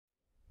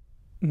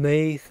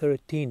May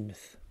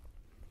 13th.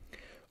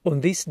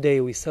 On this day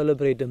we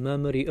celebrate the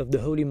memory of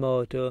the holy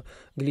martyr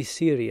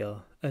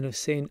GLYCERIA and of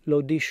Saint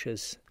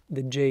Laudicius,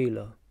 the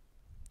jailer.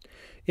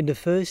 In the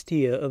first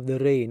year of the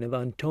reign of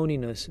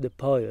Antoninus the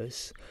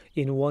Pious,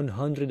 in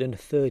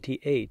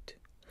 138,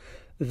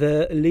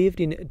 there lived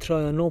in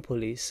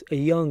Traianopolis a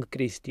young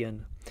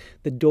Christian,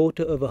 the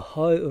daughter of a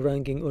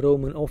high-ranking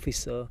Roman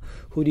officer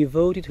who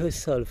devoted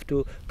herself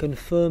to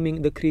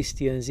confirming the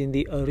Christians in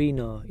the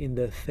arena in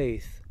their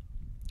faith.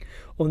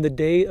 On the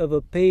day of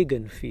a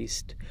pagan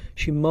feast,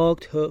 she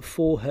marked her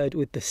forehead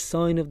with the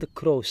sign of the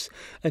cross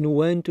and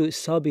went to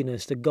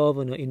Sabinus the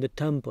governor in the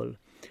temple,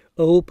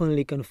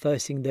 openly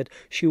confessing that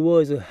she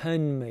was a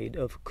handmaid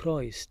of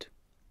Christ.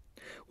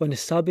 When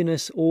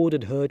Sabinus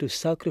ordered her to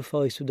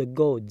sacrifice to the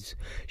gods,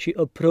 she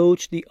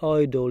approached the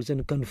idols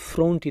and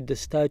confronted the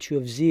statue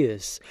of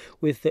Zeus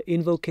with the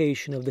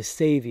invocation of the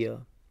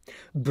Saviour,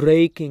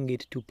 breaking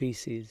it to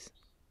pieces.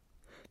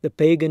 The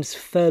pagans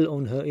fell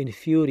on her in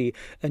fury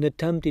and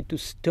attempted to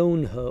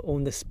stone her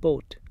on the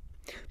spot,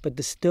 but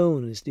the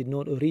stones did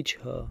not reach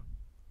her.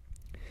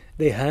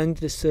 They hanged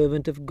the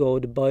servant of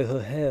God by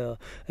her hair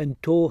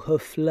and tore her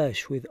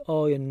flesh with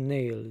iron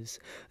nails.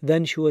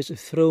 Then she was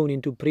thrown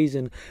into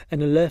prison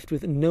and left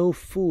with no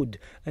food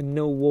and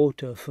no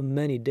water for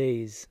many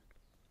days.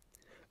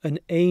 An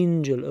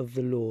angel of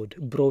the Lord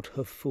brought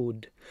her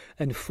food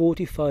and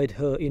fortified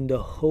her in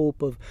the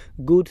hope of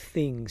good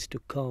things to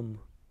come.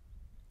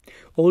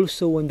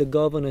 Also, when the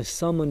governor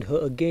summoned her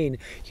again,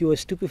 he was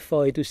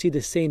stupefied to see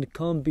the saint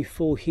come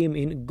before him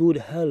in good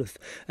health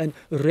and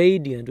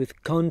radiant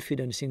with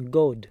confidence in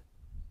God.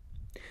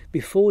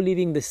 Before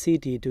leaving the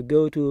city to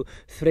go to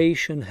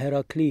Thracian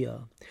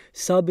Heraclea,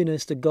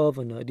 Sabinus the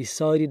governor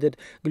decided that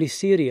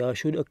GLYCERIA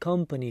should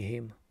accompany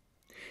him.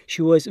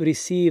 She was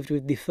received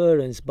with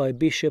deference by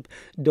Bishop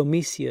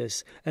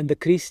Domitius and the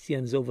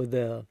Christians over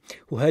there,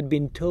 who had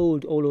been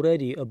told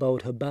already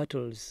about her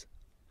battles.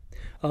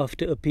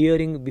 After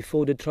appearing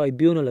before the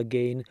tribunal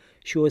again,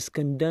 she was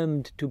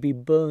condemned to be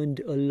burned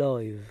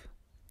alive.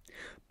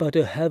 But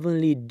a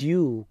heavenly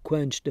dew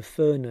quenched the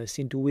furnace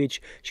into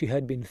which she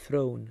had been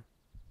thrown.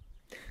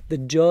 The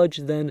judge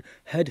then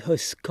had her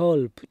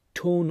scalp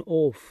torn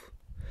off,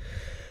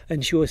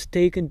 and she was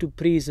taken to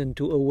prison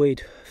to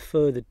await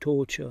further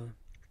torture.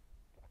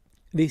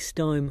 This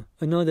time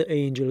another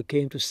angel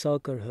came to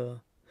succor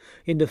her.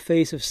 In the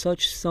face of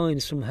such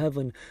signs from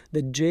heaven,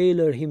 the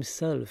jailer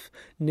himself,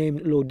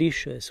 named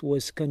Laudicius,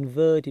 was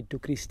converted to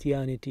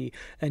Christianity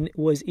and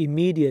was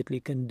immediately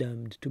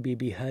condemned to be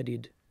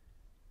beheaded.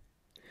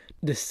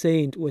 The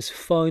saint was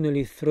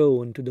finally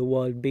thrown to the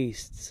wild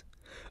beasts.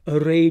 A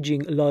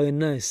raging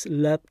lioness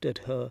leapt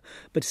at her,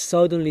 but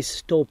suddenly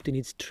stopped in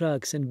its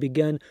tracks and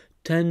began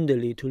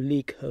tenderly to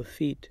lick her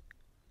feet.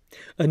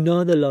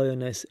 Another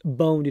lioness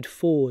bounded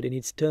forward in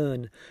its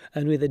turn,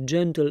 and with a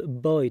gentle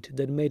bite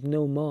that made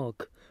no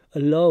mark,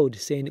 allowed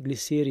Saint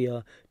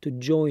GLYCERIA to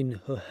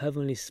join her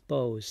heavenly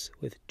spouse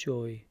with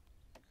joy.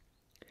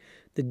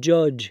 The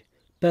judge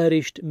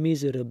perished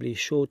miserably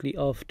shortly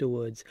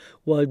afterwards,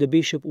 while the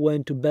bishop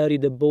went to bury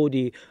the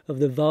body of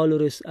the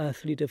valorous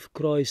athlete of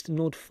Christ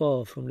not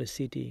far from the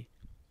city.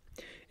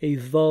 A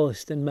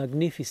vast and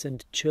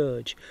magnificent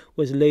church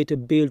was later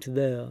built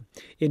there,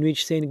 in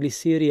which Saint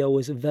GLYCERIA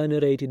was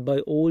venerated by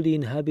all the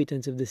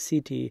inhabitants of the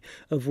city,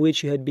 of which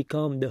she had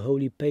become the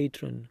holy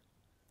patron.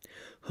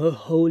 Her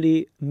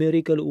holy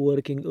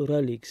miracle-working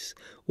relics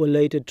were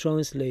later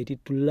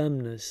translated to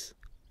Lemnos.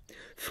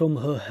 From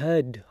her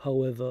head,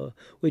 however,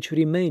 which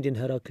remained in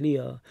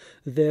Heraclea,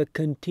 there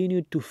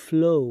continued to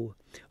flow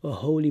a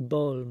holy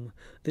balm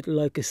that,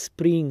 like a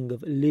spring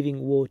of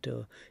living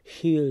water,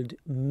 healed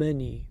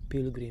many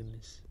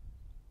pilgrims.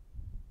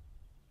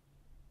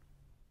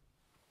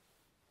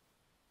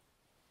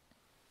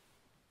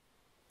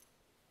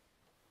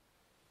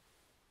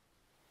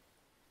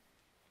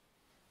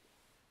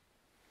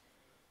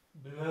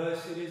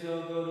 Blessed is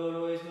our God,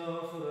 always,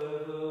 now,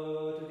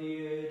 forever, to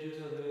the ages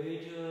of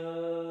ages.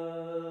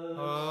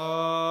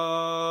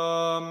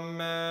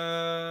 Amen.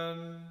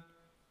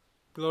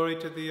 Glory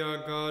to thee, our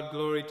God,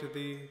 glory to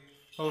thee.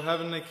 O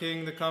heavenly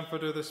King, the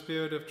Comforter, the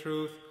Spirit of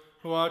truth,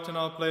 who art in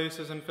all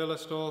places and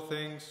fillest all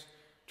things,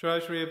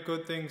 treasury of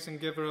good things and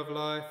giver of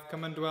life,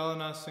 come and dwell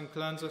in us and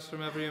cleanse us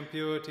from every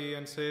impurity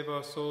and save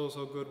our souls,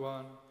 O good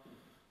one.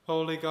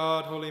 Holy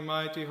God, holy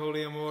mighty,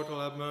 holy immortal,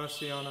 have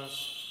mercy on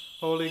us.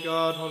 Holy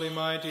God, holy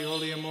mighty,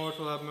 holy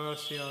immortal, have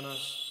mercy on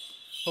us.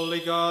 Holy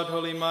God,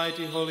 holy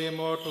mighty, holy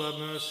immortal, have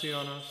mercy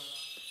on us.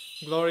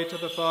 Glory to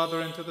the Father,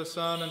 and to the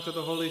Son, and to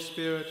the Holy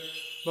Spirit,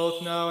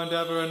 both now and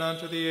ever, and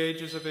unto the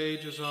ages of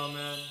ages.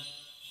 Amen.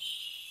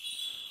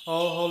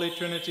 O Holy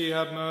Trinity,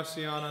 have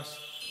mercy on us.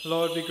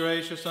 Lord, be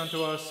gracious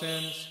unto our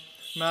sins.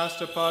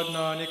 Master, pardon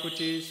our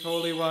iniquities.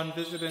 Holy One,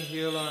 visit and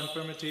heal our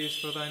infirmities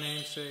for thy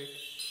name's sake.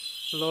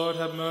 Lord,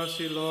 have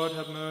mercy, Lord,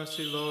 have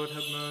mercy, Lord,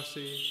 have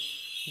mercy.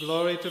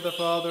 Glory to the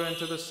Father, and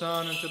to the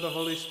Son, and to the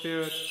Holy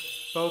Spirit,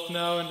 both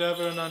now and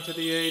ever, and unto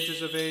the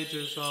ages of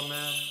ages.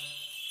 Amen.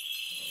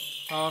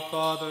 Our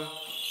Father,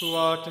 who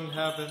art in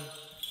heaven,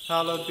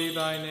 hallowed be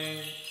thy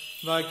name.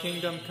 Thy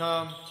kingdom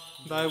come,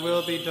 thy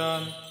will be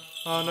done,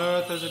 on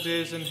earth as it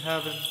is in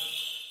heaven.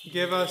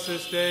 Give us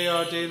this day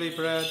our daily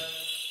bread,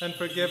 and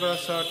forgive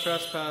us our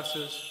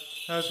trespasses,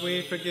 as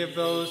we forgive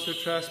those who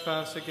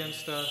trespass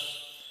against us.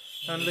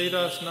 And lead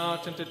us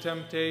not into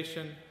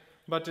temptation,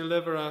 but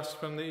deliver us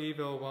from the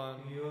evil one.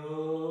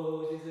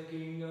 Yours is the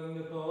kingdom,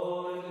 the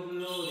power, and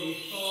the glory,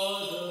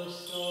 Father,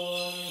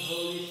 Son, and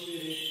Holy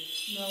Spirit,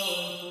 now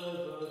and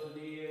forever, to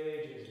the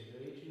ages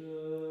of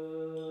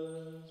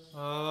ages.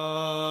 Amen.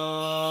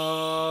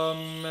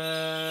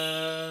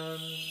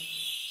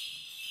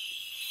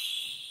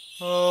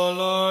 O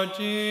Lord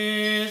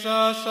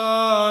Jesus,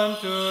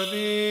 unto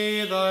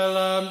thee thy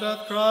Lamb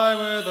doth cry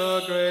with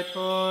a great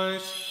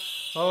voice.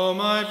 O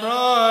my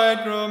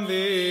bridegroom,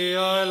 thee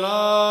I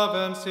love,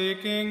 and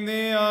seeking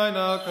thee I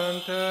now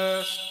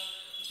contest,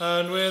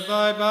 and with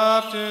thy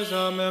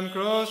baptism am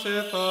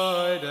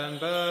crucified and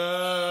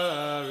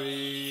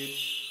buried.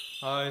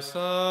 I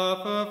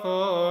suffer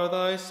for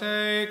thy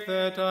sake,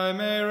 that I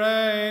may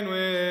reign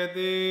with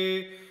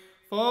thee.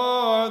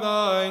 For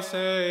thy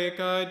sake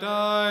I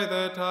die,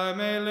 that I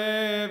may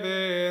live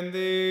in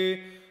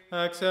thee.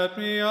 Accept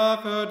me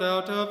offered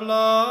out of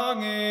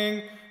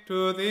longing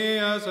to thee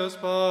as a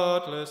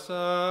spotless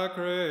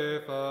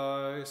sacrifice.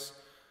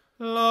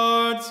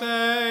 Lord,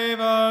 save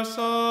our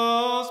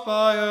souls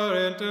by your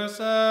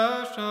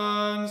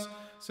intercessions,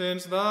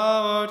 since thou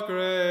art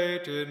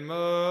great in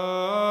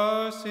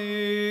mercy.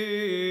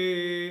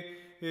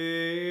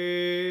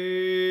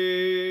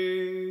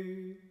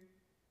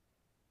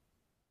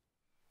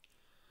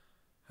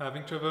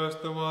 Having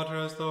traversed the water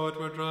as though it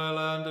were dry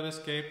land and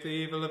escaped the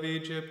evil of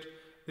Egypt,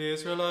 the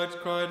Israelites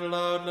cried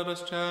aloud, Let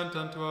us chant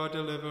unto our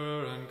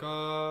deliverer and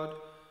God.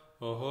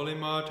 O holy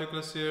Martyr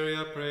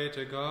GLYCERIA, pray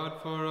to God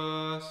for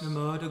us. The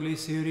Martyr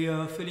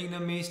GLYCERIA, filling the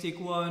mystic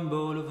wine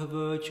bowl of her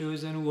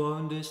virtues and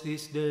wonders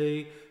this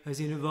day, has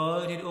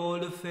invited all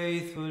the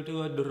faithful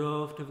to a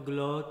draught of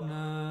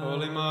gladness.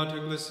 Holy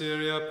Martyr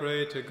GLYCERIA,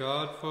 pray to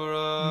God for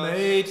us.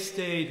 Made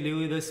stately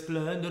with the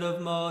splendor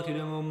of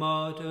martyrdom, O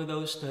Martyr,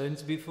 thou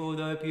standst before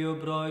thy pure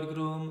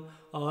bridegroom,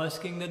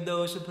 asking that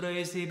those who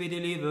praise thee be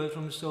delivered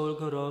from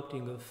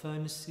soul-corrupting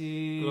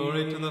offences.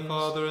 Glory to the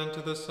Father, and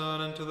to the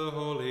Son, and to the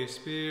Holy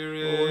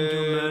Spirit.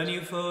 Unto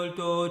manifold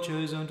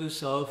tortures, unto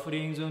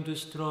sufferings, unto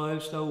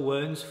stripes, thou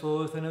wentst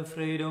forth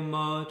unafraid, O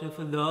Martyr,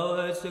 for thou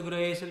hadst the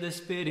grace of the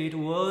Spirit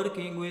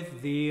working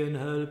with thee and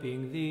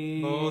helping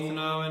thee. Both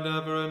now and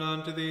ever, and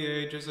unto the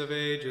ages of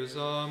ages.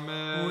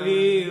 Amen.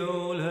 We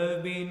all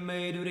have been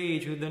made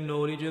rich with the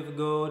knowledge of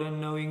God,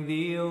 and knowing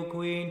thee, O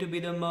Queen, to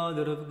be the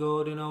Mother of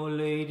God and our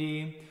Lady,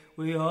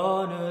 we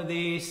honor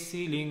thee,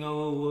 sealing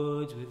our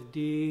words with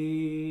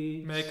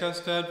deeds. Make us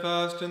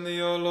steadfast in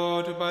thee, O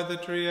Lord, who by the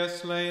tree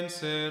hast slain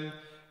sin,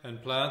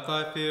 and plant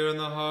thy fear in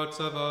the hearts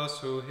of us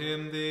who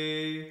hymn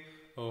thee.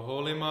 O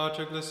holy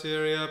Martyr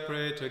GLYCERIA,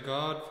 pray to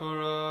God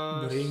for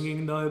us.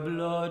 Bringing thy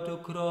blood to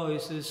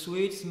Christ, the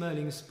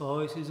sweet-smelling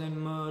spices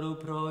and myrrh, O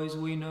prize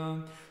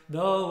winner,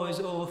 thou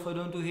wast offered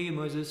unto him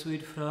as a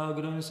sweet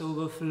fragrance,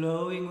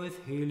 overflowing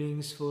with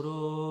healings for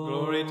all.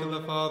 Glory to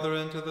the Father,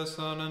 and to the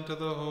Son, and to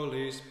the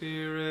Holy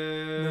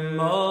Spirit. The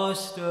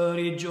Master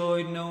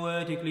rejoiced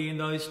noetically in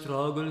thy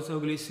struggles, O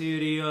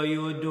GLYCERIA,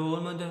 you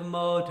adornment of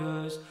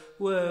martyrs,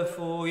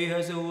 wherefore he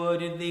has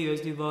awarded thee as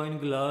divine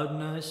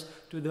gladness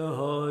to the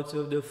hearts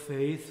of the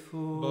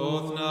faithful.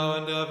 Both now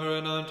and ever,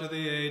 and unto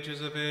the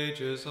ages of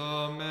ages.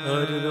 Amen.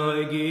 At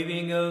thy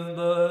giving of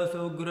birth,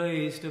 O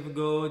graced of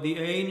God, the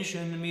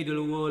ancient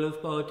middle wall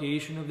of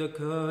partition of the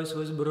curse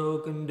was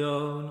broken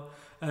down,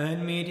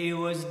 enmity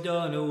was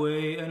done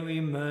away, and we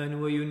men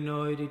were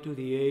united to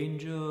the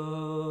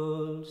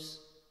angels.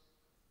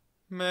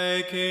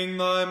 Making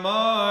thy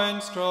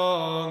mind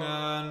strong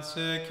and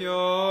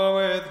secure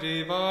with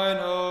divine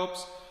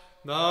hopes,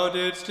 thou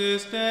didst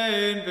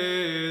disdain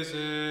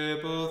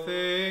visible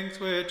things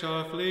which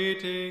are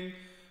fleeting,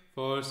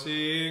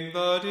 foreseeing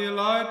the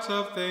delights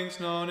of things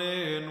known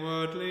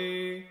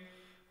inwardly.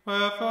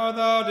 Wherefore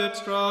thou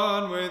didst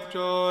run with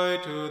joy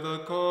to the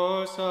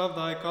course of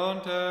thy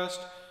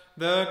contest,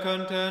 there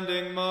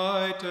contending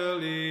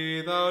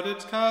mightily, thou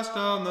didst cast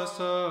down the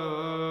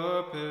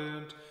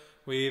serpent,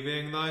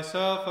 weaving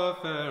thyself a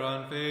fair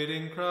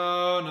unfading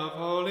crown of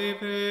holy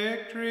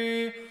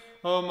victory,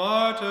 O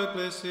Martyr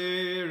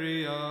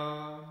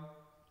GLYCERIA.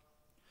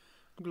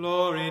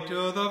 Glory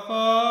to the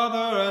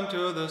Father, and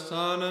to the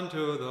Son, and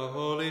to the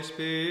Holy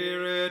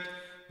Spirit,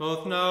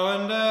 both now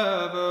and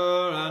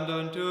ever, and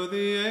unto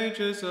the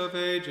ages of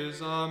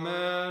ages.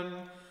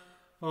 Amen.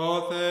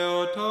 O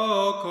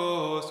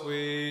Theotokos,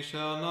 we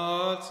shall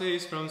not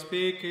cease from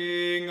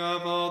speaking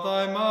of all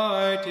thy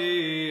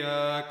mighty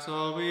acts,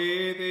 all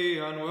we the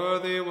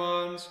unworthy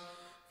ones.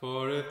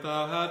 For if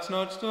thou hadst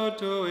not stood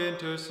to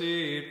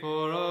intercede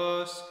for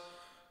us,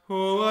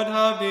 who would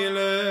have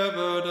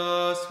delivered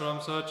us from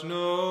such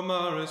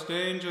numerous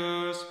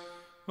dangers?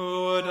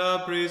 Who would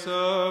have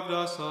preserved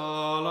us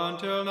all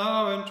until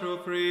now in true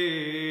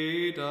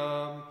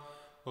freedom?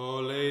 O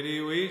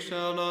Lady, we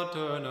shall not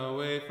turn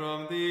away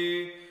from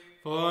thee,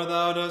 for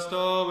thou dost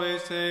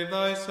always save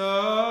thy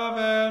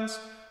servants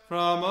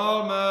from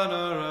all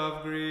manner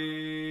of grief.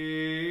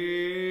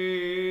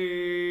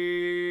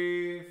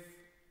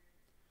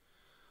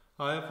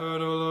 I have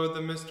heard, O Lord,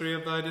 the mystery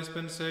of thy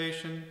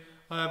dispensation.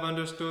 I have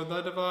understood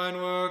thy divine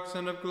works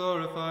and have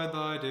glorified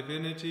thy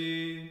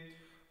divinity.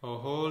 O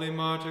holy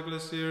Martyr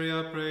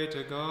GLYCERIA, pray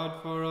to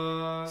God for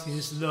us.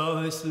 Since thou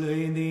hast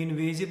slain the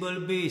invisible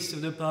beast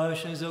of the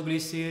passions of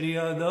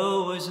GLYCERIA,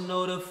 thou wast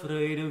not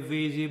afraid of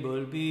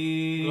visible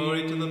beasts.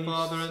 Glory to the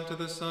Father, and to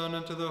the Son,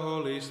 and to the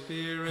Holy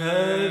Spirit.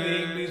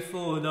 Having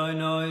before thine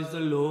eyes the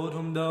Lord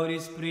whom thou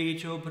didst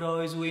preach, O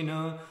prize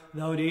winner,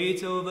 thou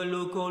didst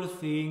overlook all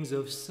things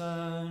of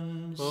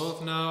sense.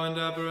 Both now and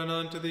ever and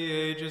unto the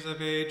ages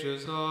of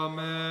ages.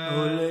 Amen.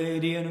 O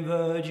Lady and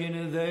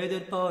Virgin, they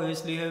that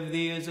piously have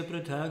thee as a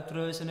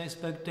protectress and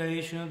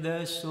expectation of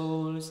their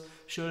souls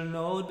shall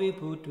not be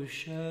put to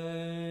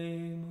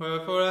shame.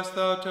 Wherefore hast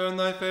thou turned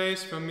thy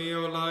face from me,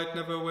 O light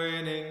never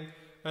waning?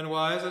 And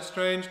why has a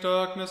strange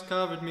darkness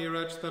covered me,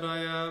 wretch that I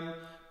am?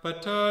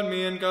 But turn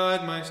me and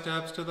guide my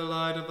steps to the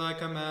light of thy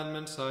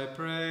commandments, I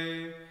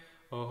pray.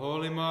 O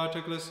holy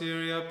Martyr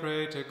GLYCERIA,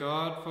 pray to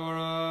God for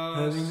us.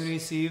 Having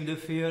received the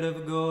fear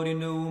of God in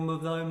the womb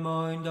of thy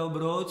mind, thou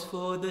broughtst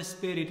forth the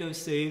spirit of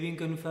saving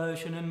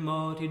confession and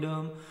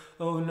martyrdom.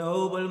 O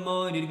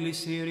noble-minded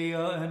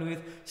GLYCERIA, and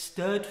with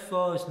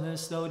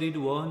steadfastness thou did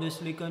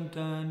wondrously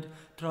contend,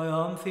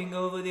 triumphing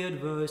over the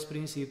adverse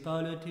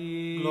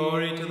principality.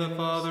 Glory to the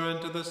Father, and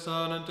to the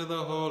Son, and to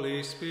the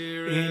Holy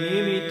Spirit. In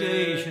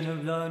imitation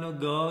of thine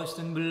august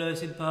and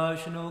blessed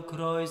passion, O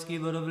Christ,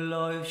 giver of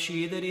life,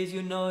 she that is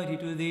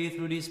united to thee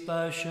through this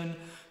passion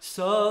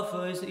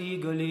suffers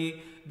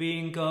eagerly,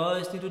 being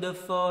cast into the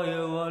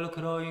fire while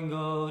crying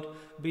out,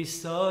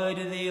 beside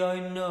thee I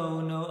know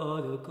no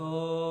other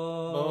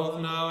God. Both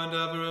now and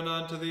ever and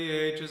unto the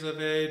ages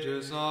of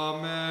ages.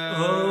 Amen.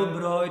 O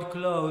bright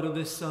cloud of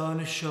the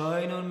sun,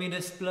 shine on me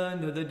the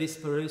splendor that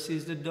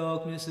disperses the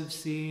darkness of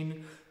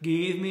sin.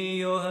 Give me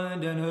your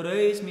hand and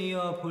raise me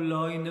up, who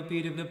lie in the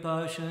pit of the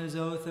passions,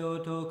 O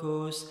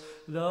Theotokos,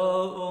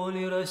 thou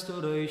only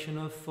restoration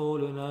of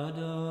fallen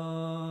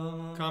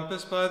Adam.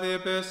 Compassed by the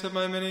abyss of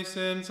my many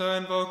sins, I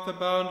invoke the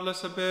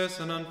boundless abyss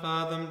and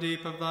unfathomed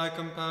deep of thy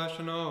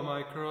compassion, O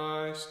my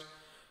Christ.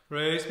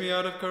 Raise me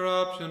out of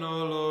corruption,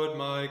 O Lord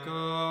my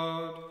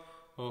God.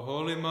 O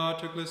holy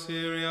Martyr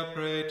GLYCERIA,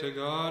 pray to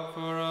God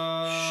for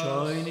us.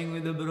 Shining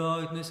with the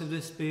brightness of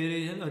the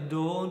Spirit and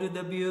adorned with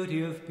the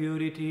beauty of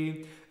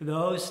purity,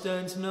 thou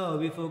standst now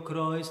before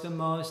Christ the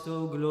Master,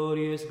 O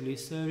glorious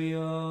GLYCERIA.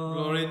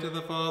 Glory to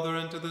the Father,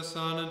 and to the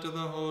Son, and to the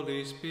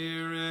Holy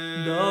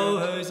Spirit. Thou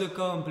hast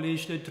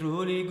accomplished a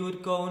truly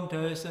good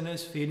contest, and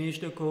hast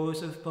finished the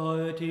course of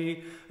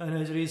piety, and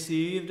hast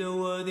received a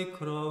worthy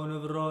crown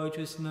of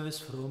righteousness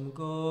from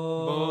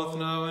God. Both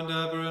now and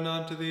ever and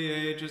unto the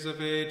ages of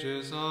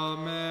ages.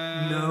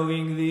 Amen.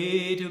 Knowing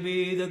thee to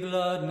be the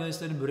gladness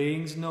that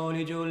brings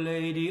knowledge, O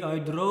Lady, I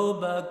draw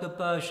back the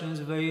passion's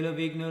veil of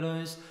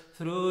ignorance.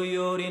 Through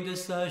your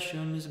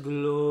intercessions,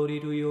 glory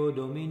to your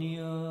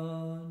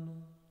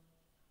dominion.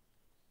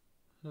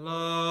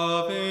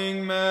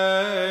 Loving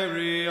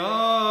Mary,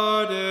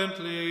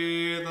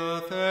 ardently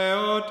the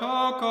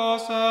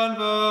Theotokos and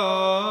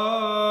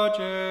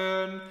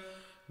Virgin,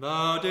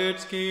 thou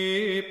didst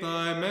keep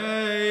thy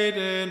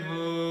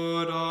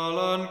maidenhood all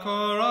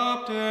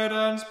uncorrupted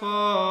and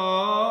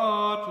spotless,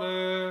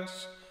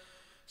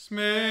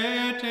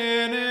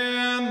 smitten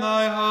in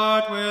thy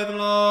heart with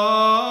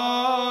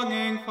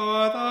longing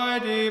for thy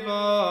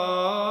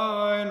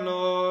divine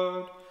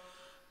Lord.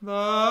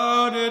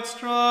 Thou didst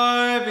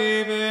strive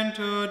even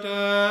to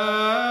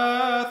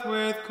death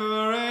with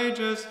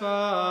courageous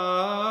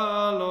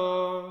valor.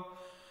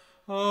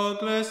 O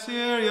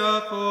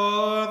GLYCERIA,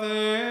 for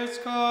this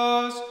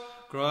cause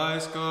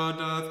Christ God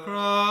doth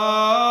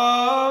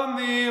crown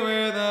thee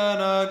with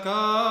an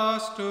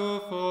august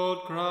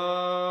twofold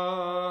crown.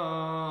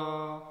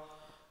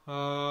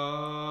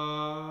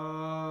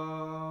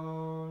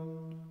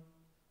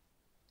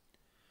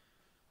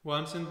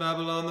 Once in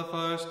Babylon the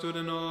fire stood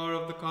in awe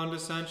of the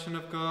condescension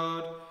of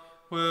God,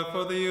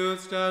 wherefore the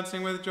youths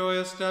dancing with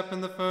joyous step in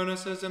the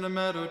furnaces in a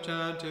meadow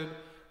chanted,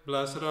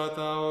 Blessed art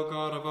thou, O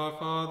God of our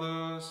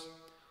fathers.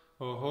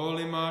 O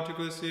holy Martyr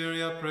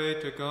GLYCERIA, pray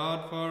to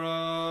God for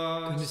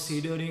us.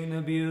 Considering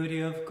the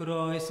beauty of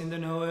Christ in the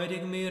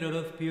noetic mirror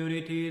of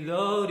purity,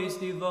 thou didst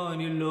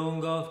divinely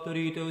long after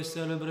it, O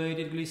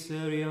celebrated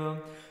GLYCERIA,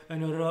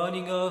 and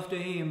running after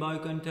him by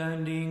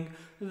contending,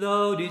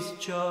 thou didst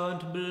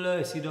chant,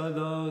 Blessed art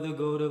thou, the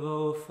God of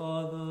our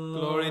Father.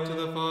 Glory to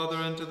the Father,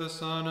 and to the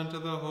Son, and to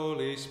the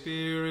Holy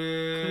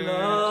Spirit.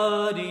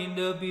 Clad in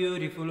the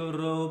beautiful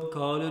robe,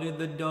 coloured in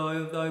the dye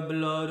of thy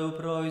blood, O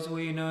prize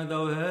winner,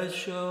 thou hast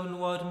shown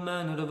what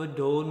manner of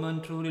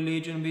adornment true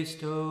religion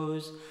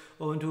bestows.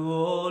 unto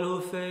all who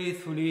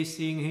faithfully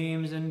sing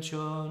hymns and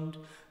chant,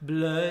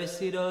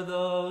 Blessed art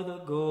thou, the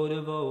God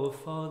of our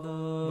Father,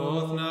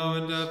 both now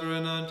and ever,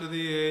 and unto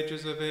the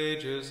ages of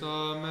ages.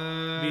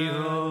 Amen.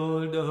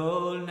 Behold, the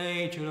whole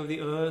nature of the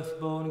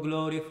earth-born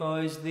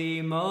glorifies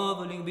thee,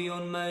 marvelling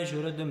beyond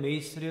measure at the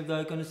mystery of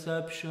thy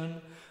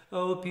conception,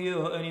 O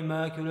pure and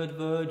immaculate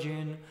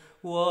Virgin,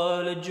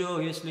 while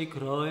joyously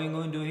crying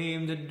unto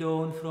him that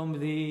dawned from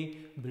thee,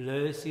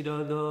 Blessed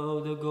art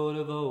thou, the God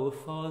of our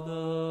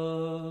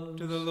fathers.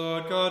 To the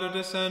Lord God who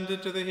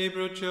descended to the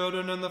Hebrew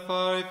children in the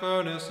fiery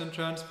furnace, and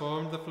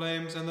transformed the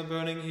flames and the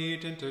burning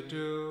heat into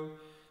dew,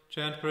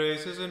 chant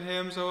praises and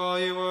hymns, O all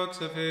ye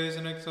works of his,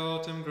 and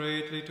exalt him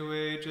greatly to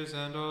ages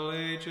and all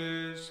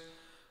ages.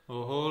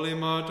 O holy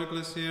Martyr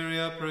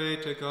GLYCERIA, pray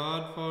to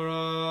God for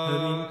us.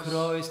 Having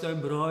Christ thy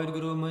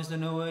bridegroom as the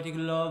noetic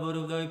lover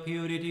of thy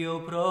purity, O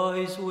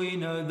prize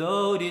winner,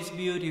 thou didst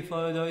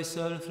beautify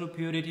thyself through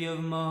purity of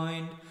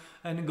mind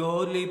and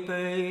godly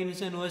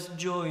pains, and was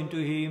joined to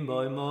him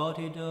by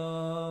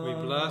martyrdom. We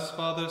bless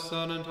Father,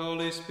 Son, and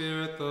Holy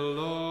Spirit, the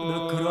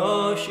Lord. The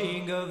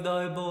crushing of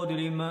thy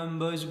bodily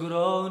members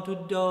ground to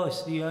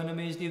dust the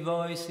enemy's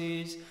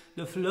devices.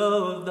 The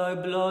flow of thy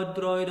blood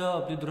dried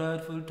up the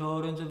dreadful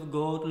torrents of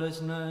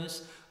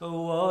godlessness,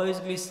 O wise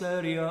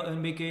GLYCERIA,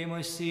 and became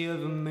a sea of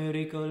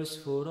miracles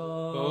for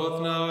us.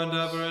 Both now and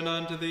ever, and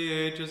unto the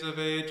ages of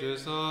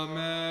ages.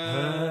 Amen.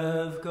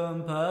 Have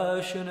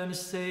compassion and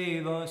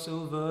save us,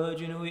 O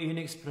Virgin, who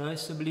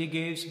inexpressibly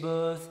gives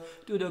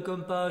birth to the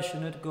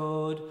compassionate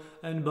God,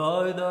 and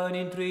by thine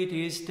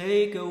entreaties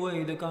take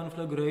away the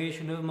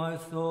conflagration of my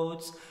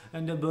thoughts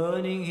and the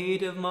burning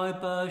heat of my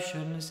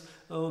passions,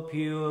 O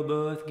pure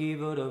birth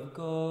giver of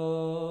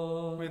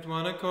God. With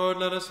one accord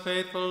let us,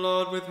 faithful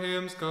Lord, with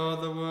hymns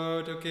God the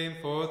Word, who came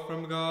forth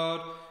from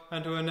God,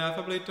 and who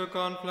ineffably took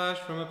on flesh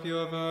from a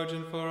pure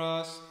virgin for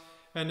us,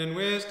 and in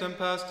wisdom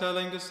past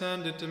telling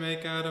descended to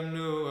make Adam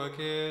new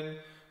again,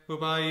 who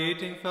by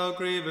eating fell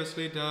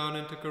grievously down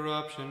into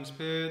corruption's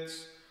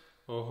pits.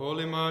 O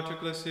holy Martyr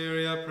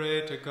GLYCERIA,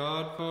 pray to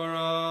God for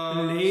us.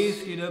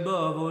 Lifted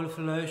above all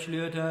fleshly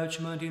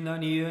attachment in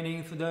thine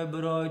yearning for thy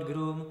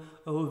bridegroom,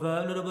 O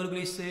venerable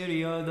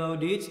GLYCERIA, thou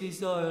didst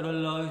desire a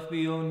life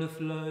beyond the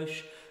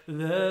flesh.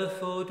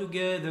 Therefore,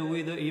 together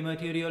with the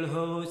immaterial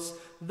hosts,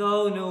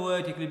 thou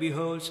noetically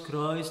beholdst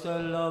Christ thy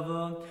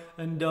lover,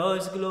 and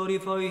dost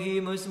glorify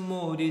him as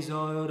more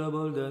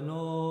desirable than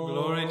all.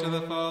 Glory to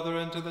the Father,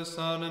 and to the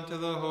Son, and to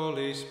the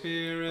Holy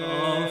Spirit.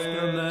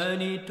 After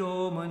many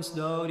torments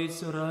thou didst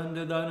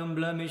surrender thine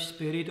unblemished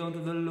spirit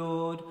unto the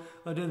Lord.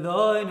 At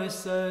thine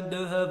ascent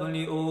the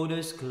heavenly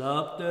orders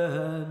clapped their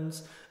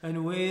hands,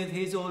 and with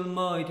his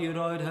almighty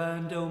right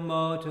hand, O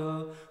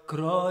Martyr,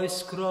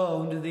 Christ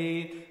crowned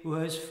thee, who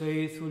has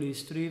faithfully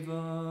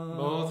striven.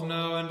 Both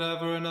now and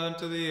ever, and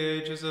unto the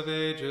ages of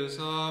ages.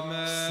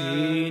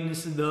 Amen.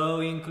 Since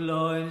thou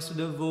inclinest to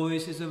the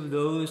voices of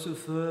those who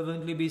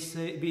fervently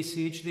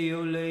beseech thee,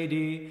 O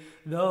Lady,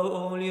 thou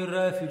only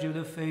refuge of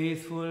the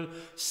faithful,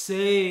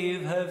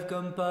 save, have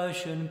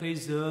compassion,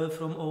 preserve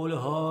from all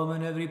harm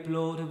and every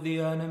plot of the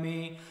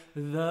enemy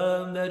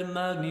them that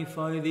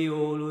magnify thee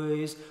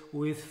always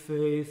with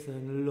faith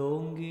and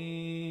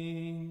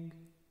longing.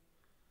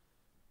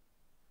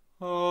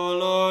 O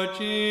Lord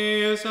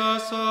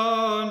Jesus,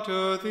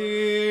 unto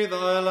thee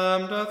thy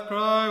Lamb doth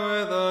cry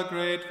with a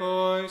great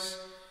voice.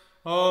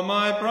 O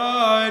my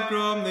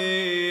bridegroom,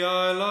 thee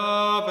I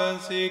love, and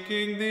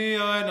seeking thee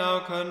I now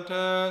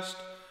contest,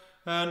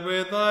 and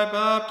with thy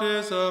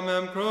baptism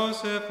am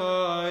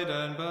crucified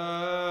and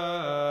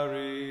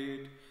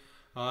buried.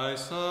 I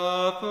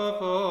suffer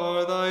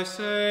for thy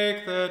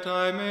sake, that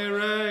I may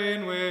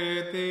reign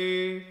with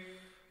thee.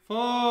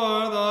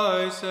 For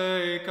thy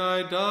sake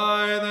I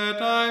die,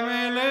 that I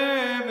may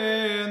live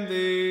in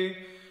thee.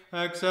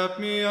 Accept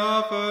me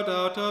offered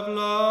out of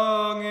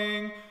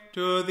longing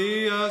to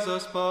thee as a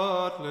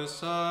spotless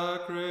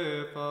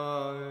sacrifice.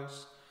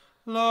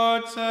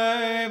 Lord,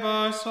 save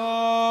our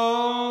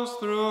souls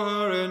through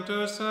her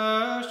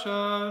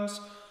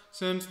intercessions,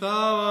 since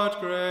thou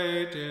art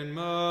great in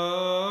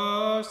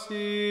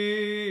mercy.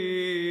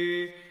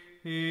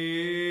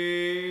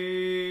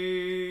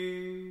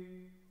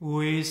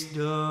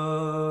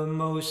 Wisdom,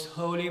 most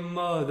holy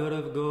Mother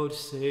of God,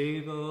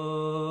 save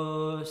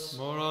us.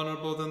 More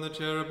honorable than the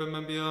cherubim,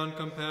 and beyond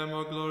compare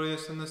more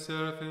glorious than the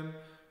seraphim,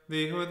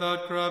 thee who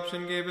without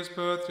corruption gavest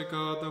birth to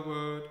God the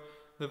Word,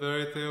 the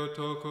very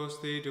Theotokos,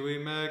 thee do we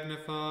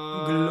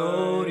magnify.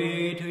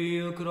 Glory to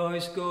you,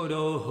 Christ God,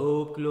 our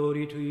hope,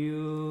 glory to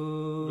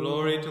you.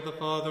 Glory to the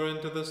Father,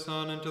 and to the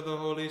Son, and to the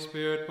Holy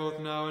Spirit, both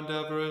now and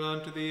ever, and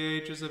unto the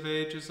ages of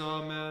ages.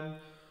 Amen.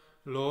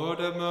 Lord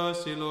have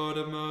mercy, Lord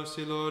have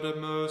mercy, Lord have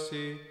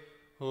mercy.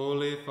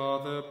 Holy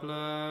Father,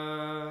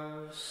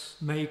 bless.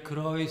 May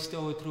Christ,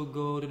 our true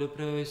God, with the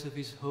prayers of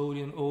his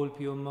holy and all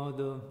pure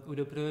Mother, with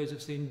the prayers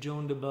of Saint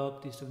John the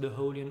Baptist, of the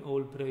holy and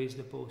all praised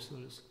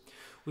apostles,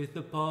 with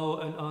the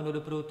power and under the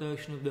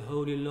protection of the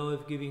holy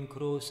life-giving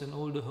cross and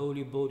all the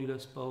holy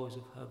bodiless powers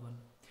of heaven,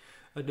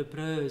 at the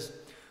prayers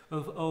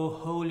of our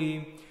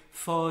holy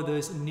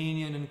Fathers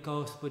Ninian and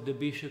Cuthbert, the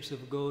bishops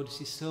of God,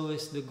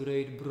 Sisoes the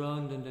Great,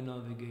 Brandon the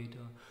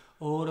Navigator,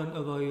 Oran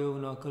of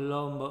Iona,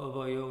 Columba of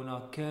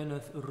Iona,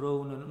 Kenneth,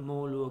 Ronan,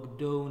 Moloch,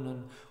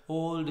 Donan,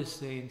 all the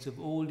saints of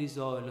all these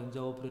islands,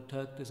 our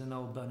protectors and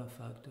our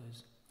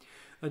benefactors.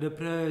 At the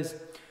prayers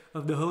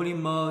of the holy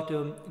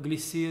martyr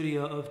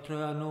Glyceria of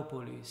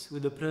Traianopolis,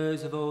 with the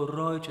prayers of our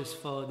righteous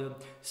father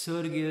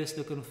Sergius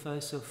the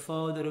Confessor,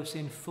 father of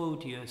Saint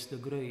Photius the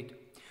Great,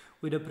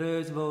 with the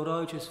prayers of our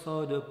righteous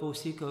father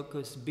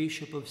Posichacus,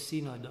 bishop of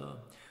Synada,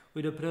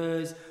 with the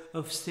prayers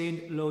of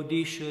Saint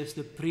Laodicius,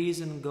 the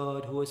prison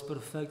guard who was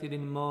perfected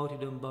in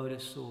martyrdom by the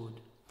sword,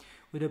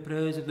 with the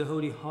prayers of the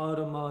holy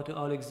hieromartyr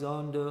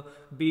Alexander,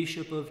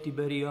 bishop of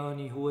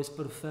Tiberiani, who was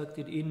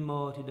perfected in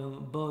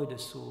martyrdom by the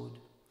sword,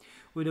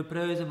 with the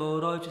prayers of our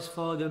righteous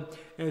father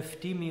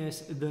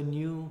Efthymius the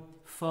New,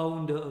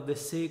 founder of the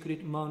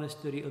sacred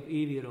monastery of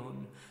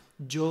Iviron,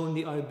 John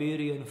the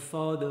Iberian,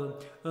 father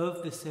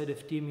of the said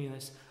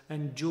Efthymius,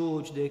 and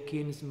George their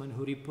kinsman,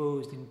 who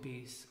reposed in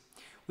peace,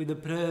 with the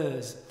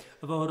prayers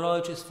of our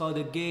righteous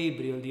father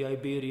Gabriel the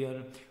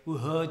Iberian, who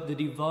heard the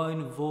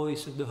divine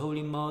voice of the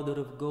Holy Mother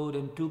of God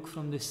and took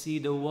from the sea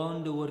the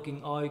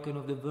wonder-working icon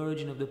of the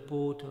Virgin of the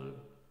Portal,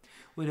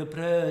 with the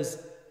prayers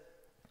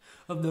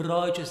of the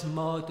righteous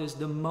martyrs,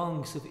 the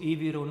monks of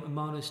Iviron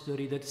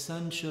Monastery, that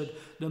censured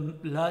the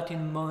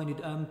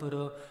Latin-minded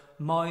emperor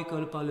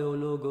Michael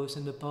Paleologos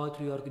and the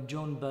patriarch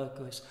John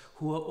Bacchus,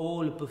 who were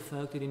all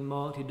perfected in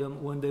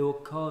martyrdom when they were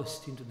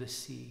cast into the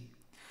sea,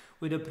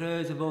 with the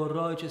prayers of our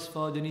righteous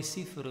father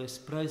Nicephorus,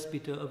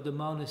 presbyter of the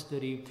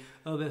monastery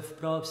of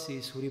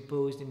Ephrasis, who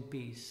reposed in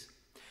peace,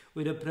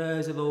 with the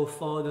prayers of our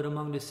father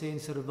among the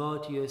saints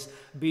Servatius,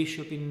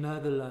 bishop in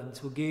Netherlands,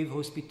 who gave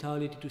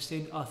hospitality to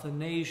Saint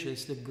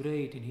Athanasius the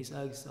Great in his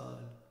exile,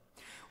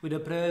 with the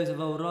prayers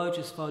of our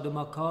righteous father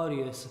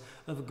Macarius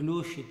of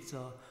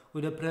Glushitsa,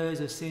 with the prayers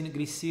of Saint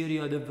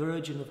Glyceria the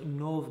Virgin of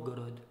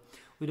Novgorod,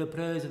 with the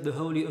prayers of the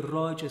holy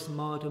righteous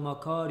martyr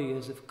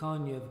Macarius of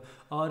Kanyev,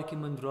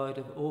 archimandrite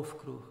of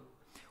Ofkruch,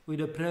 with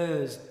the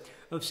prayers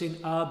of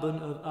Saint Abban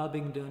of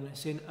Abingdon,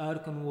 Saint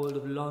Erkenwald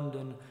of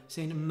London,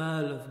 Saint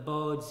Mel of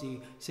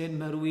Bardsey, Saint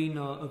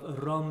Merwina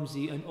of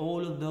Rumsey, and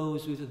all of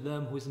those with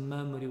them whose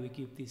memory we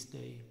keep this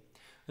day.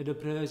 With the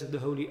prayers of the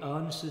holy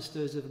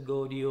ancestors of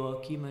God,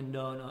 Joachim and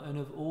Dana, and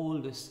of all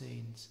the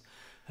saints,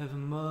 have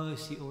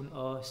mercy on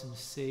us and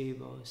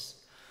save us.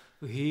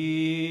 For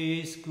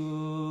he is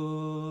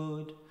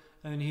good,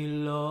 and he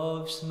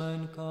loves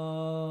mankind.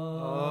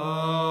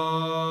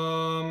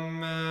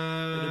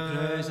 Amen. With the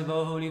prayers of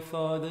our holy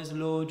fathers,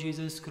 Lord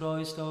Jesus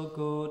Christ our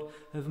God,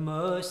 have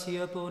mercy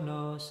upon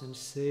us and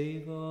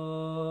save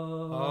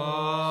us.